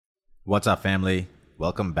What's up, family?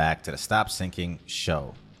 Welcome back to the Stop Sinking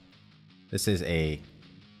Show. This is a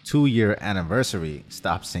 2-year anniversary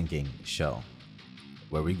Stop Sinking Show,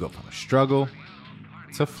 where we go from struggle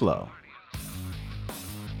to flow.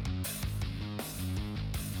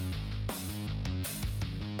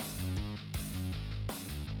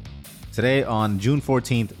 Today, on June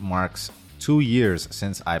 14th, marks 2 years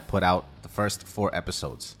since I put out the first 4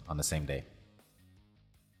 episodes on the same day.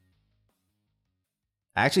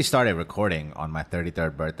 I actually started recording on my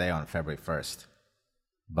 33rd birthday on February 1st.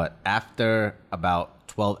 But after about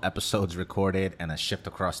 12 episodes recorded and a shift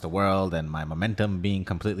across the world and my momentum being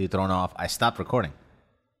completely thrown off, I stopped recording.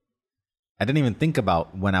 I didn't even think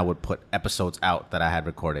about when I would put episodes out that I had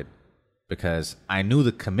recorded, because I knew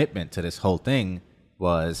the commitment to this whole thing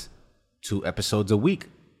was 2 episodes a week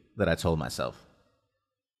that I told myself.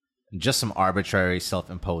 Just some arbitrary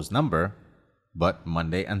self-imposed number, but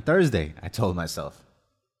Monday and Thursday, I told myself.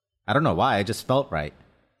 I don't know why, it just felt right.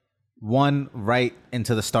 1 right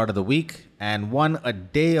into the start of the week, and 1 a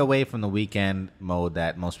day away from the weekend mode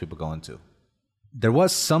that most people go into. There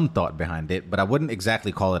was some thought behind it, but I wouldn't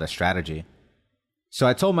exactly call it a strategy. So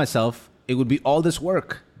I told myself it would be all this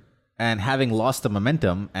work, and having lost the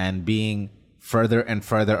momentum and being further and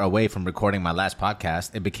further away from recording my last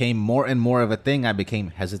podcast, it became more and more of a thing I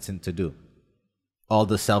became hesitant to do. All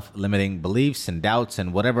the self-limiting beliefs and doubts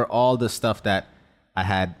and whatever, all the stuff that I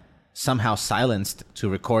had somehow silenced to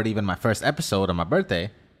record even my first episode on my birthday,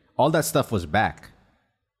 all that stuff was back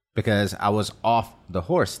because I was off the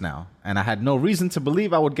horse now and I had no reason to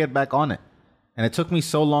believe I would get back on it. And it took me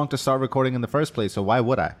so long to start recording in the first place, so why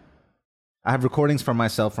would I? I have recordings for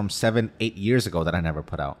myself from 7-8 years ago that I never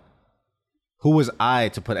put out. Who was I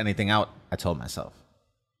to put anything out? I told myself.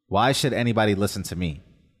 Why should anybody listen to me?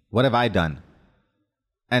 What have I done?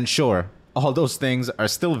 And sure, all those things are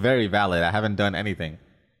still very valid. I haven't done anything.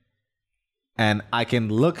 And I can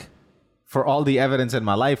look for all the evidence in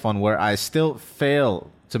my life on where I still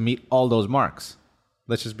fail to meet all those marks.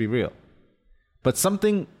 Let's just be real. But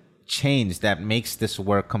something changed that makes this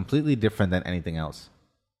work completely different than anything else.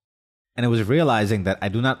 And it was realizing that I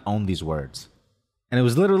do not own these words. And it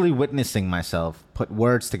was literally witnessing myself put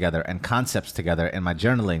words together and concepts together in my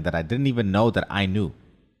journaling that I didn't even know that I knew.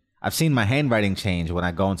 I've seen my handwriting change when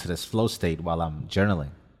I go into this flow state while I'm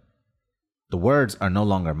journaling. The words are no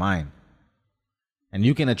longer mine. And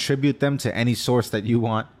you can attribute them to any source that you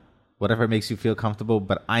want, whatever makes you feel comfortable,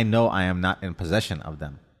 but I know I am not in possession of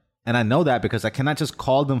them. And I know that because I cannot just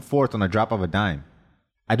call them forth on a drop of a dime.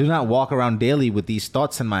 I do not walk around daily with these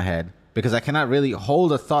thoughts in my head because I cannot really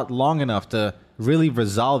hold a thought long enough to really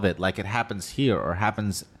resolve it like it happens here or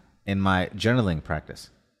happens in my journaling practice.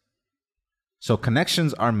 So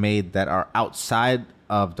connections are made that are outside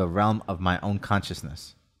of the realm of my own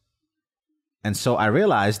consciousness. And so I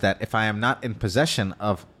realized that if I am not in possession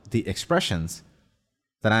of the expressions,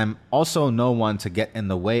 then I'm also no one to get in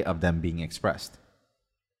the way of them being expressed.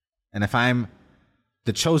 And if I'm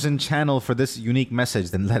the chosen channel for this unique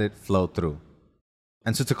message, then let it flow through.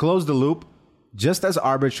 And so to close the loop, just as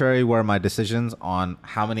arbitrary were my decisions on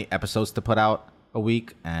how many episodes to put out a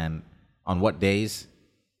week and on what days,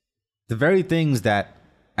 the very things that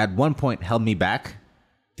at one point held me back,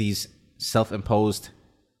 these self-imposed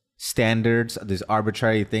standards, these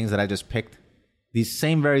arbitrary things that I just picked, these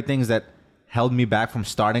same very things that held me back from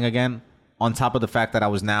starting again, on top of the fact that I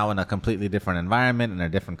was now in a completely different environment, in a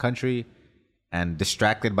different country, and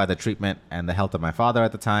distracted by the treatment and the health of my father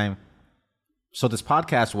at the time. So this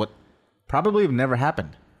podcast would probably have never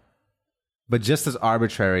happened. But just as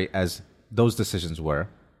arbitrary as those decisions were,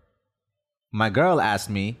 my girl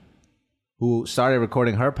asked me, who started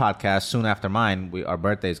recording her podcast soon after mine, our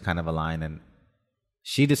birthdays kind of align, and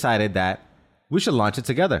she decided that we should launch it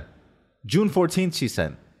together. June 14th, she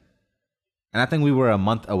said. And I think we were a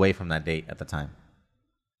month away from that date at the time.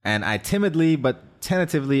 And I timidly but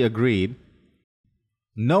tentatively agreed,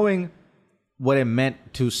 knowing what it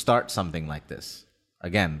meant to start something like this.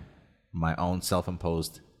 Again, my own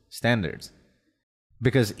self-imposed standards.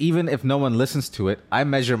 Because even if no one listens to it, I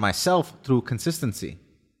measure myself through consistency.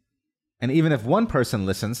 And even if one person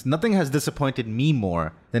listens, nothing has disappointed me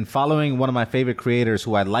more than following one of my favorite creators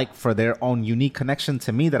who I like for their own unique connection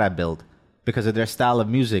to me that I build because of their style of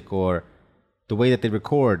music or the way that they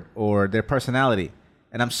record or their personality.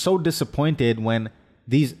 And I'm so disappointed when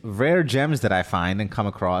these rare gems that I find and come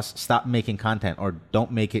across stop making content or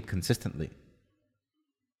don't make it consistently.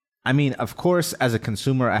 I mean, of course, as a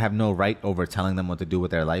consumer, I have no right over telling them what to do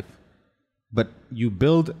with their life. But you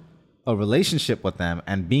build a relationship with them,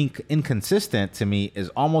 and being inconsistent to me is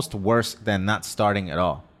almost worse than not starting at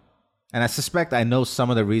all. And I suspect I know some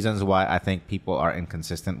of the reasons why I think people are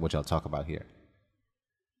inconsistent, which I'll talk about here.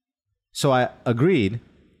 So I agreed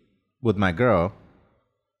with my girl.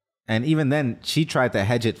 And even then, she tried to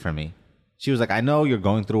hedge it for me. She was like, I know you're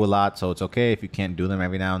going through a lot, so it's okay if you can't do them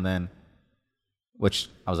every now and then. Which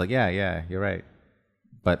I was like, yeah, you're right.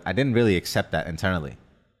 But I didn't really accept that internally.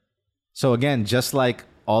 So again, just like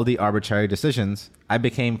all the arbitrary decisions, I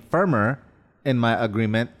became firmer in my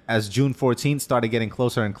agreement as June 14th started getting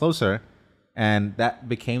closer and closer. And that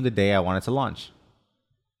became the day I wanted to launch.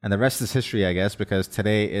 And the rest is history, I guess, because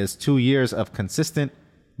today is 2 years of consistent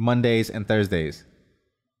Mondays and Thursdays.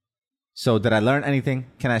 So did I learn anything?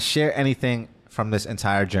 Can I share anything from this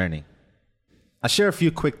entire journey? I'll share a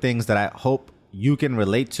few quick things that I hope you can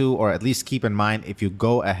relate to, or at least keep in mind if you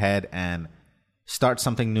go ahead and start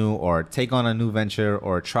something new or take on a new venture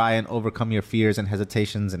or try and overcome your fears and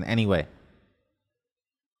hesitations in any way.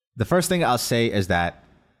 The first thing I'll say is that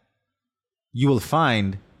you will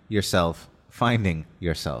find yourself finding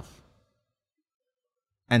yourself.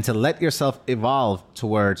 And to let yourself evolve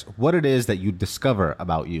towards what it is that you discover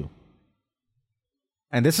about you.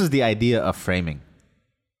 And this is the idea of framing.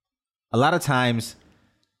 A lot of times,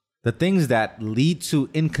 the things that lead to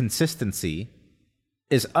inconsistency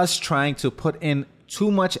is us trying to put in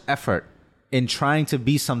too much effort in trying to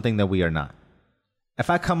be something that we are not. If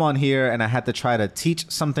I come on here and I had to try to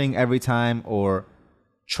teach something every time, or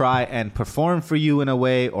try and perform for you in a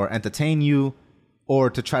way, or entertain you, or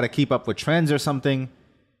to try to keep up with trends or something,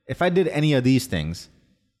 if I did any of these things,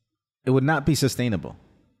 it would not be sustainable.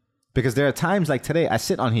 Because there are times like today, I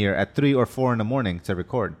sit on here at 3 or 4 in the morning to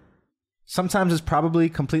record. Sometimes it's probably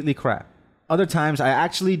completely crap. Other times I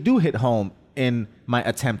actually do hit home in my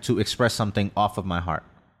attempt to express something off of my heart.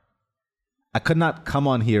 I could not come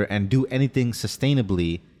on here and do anything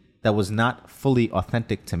sustainably that was not fully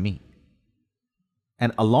authentic to me.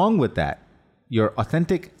 And along with that, your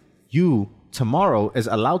authentic you tomorrow is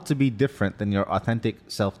allowed to be different than your authentic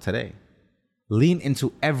self today. Lean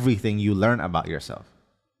into everything you learn about yourself.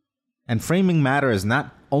 And framing matters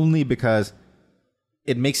not only because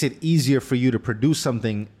it makes it easier for you to produce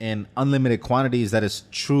something in unlimited quantities that is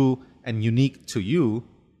true and unique to you,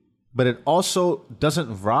 but it also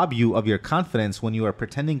doesn't rob you of your confidence when you are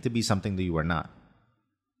pretending to be something that you are not.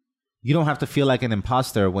 You don't have to feel like an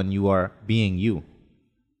imposter when you are being you.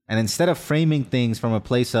 And instead of framing things from a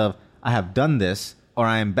place of, I have done this, or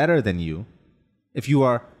I am better than you, if you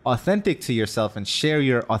are authentic to yourself and share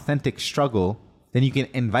your authentic struggle, then you can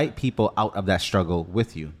invite people out of that struggle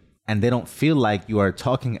with you. And they don't feel like you are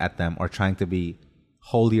talking at them or trying to be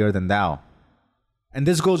holier than thou. And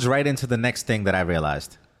this goes right into the next thing that I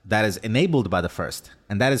realized that is enabled by the first,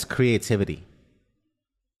 and that is creativity.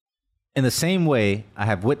 In the same way I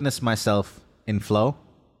have witnessed myself in flow,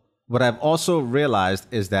 what I've also realized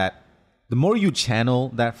is that the more you channel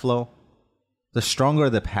that flow, the stronger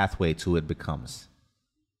the pathway to it becomes.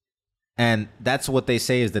 And that's what they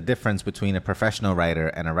say is the difference between a professional writer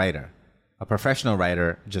and a writer. A professional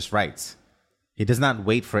writer just writes. He does not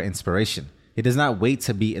wait for inspiration. He does not wait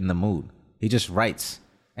to be in the mood. He just writes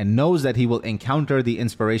and knows that he will encounter the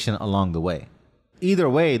inspiration along the way. Either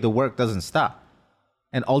way, the work doesn't stop.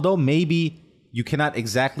 And although maybe you cannot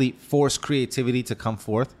exactly force creativity to come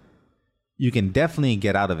forth, you can definitely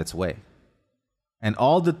get out of its way. And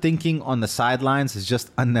all the thinking on the sidelines is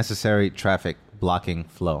just unnecessary traffic blocking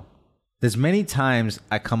flow. There's many times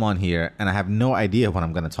I come on here and I have no idea what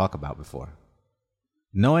I'm going to talk about before.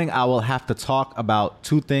 Knowing I will have to talk about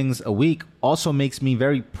 2 things a week also makes me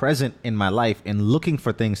very present in my life in looking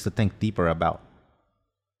for things to think deeper about.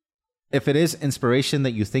 If it is inspiration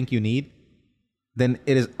that you think you need, then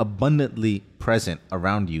it is abundantly present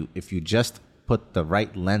around you if you just put the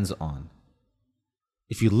right lens on.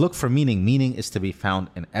 If you look for meaning, meaning is to be found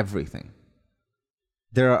in everything.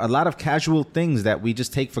 There are a lot of casual things that we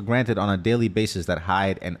just take for granted on a daily basis that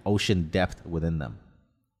hide an ocean depth within them.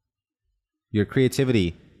 Your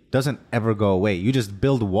creativity doesn't ever go away. You just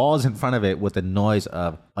build walls in front of it with the noise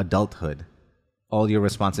of adulthood, all your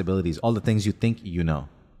responsibilities, all the things you think you know.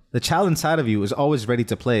 The child inside of you is always ready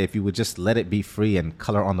to play if you would just let it be free and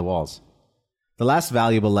color on the walls. The last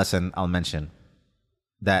valuable lesson I'll mention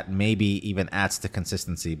that maybe even adds to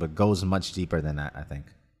consistency, but goes much deeper than that, I think.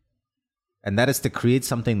 And that is to create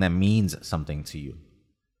something that means something to you.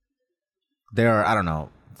 There are,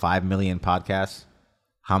 5 million podcasts.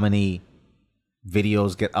 How many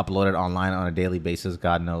videos get uploaded online on a daily basis?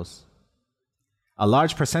 God knows. A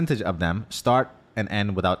large percentage of them start and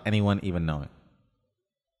end without anyone even knowing.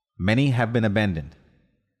 Many have been abandoned.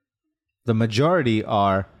 The majority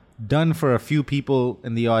are done for a few people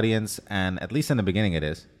in the audience, and at least in the beginning it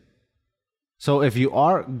is. So if you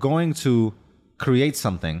are going to create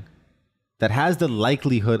something that has the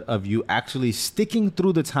likelihood of you actually sticking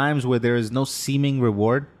through the times where there is no seeming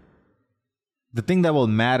reward, the thing that will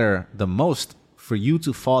matter the most for you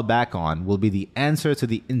to fall back on will be the answer to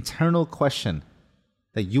the internal question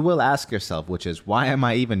that you will ask yourself, which is, why am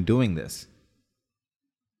I even doing this?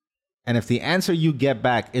 And if the answer you get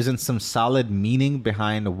back isn't some solid meaning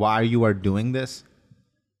behind why you are doing this,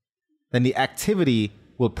 then the activity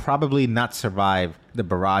will probably not survive the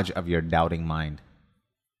barrage of your doubting mind.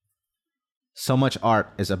 So much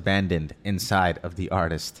art is abandoned inside of the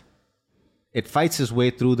artist. It fights its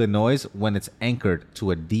way through the noise when it's anchored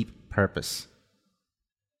to a deep purpose.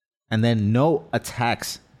 And then no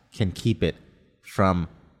attacks can keep it from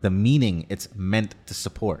the meaning it's meant to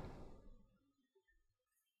support.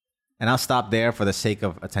 And I'll stop there for the sake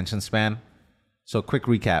of attention span. So quick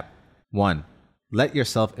recap. 1. Let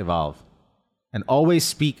yourself evolve. And always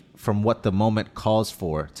speak from what the moment calls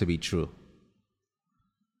for to be true.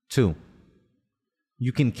 2.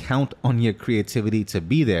 You can count on your creativity to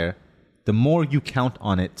be there the more you count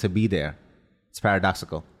on it to be there. It's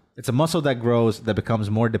paradoxical. It's a muscle that grows, that becomes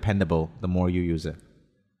more dependable the more you use it.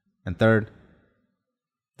 And 3rd,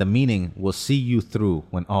 the meaning will see you through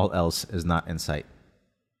when all else is not in sight.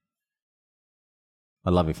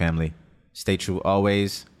 I love you, family. Stay true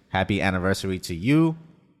always. Happy anniversary to you.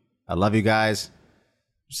 I love you guys.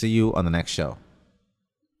 See you on the next show.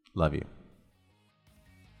 Love you.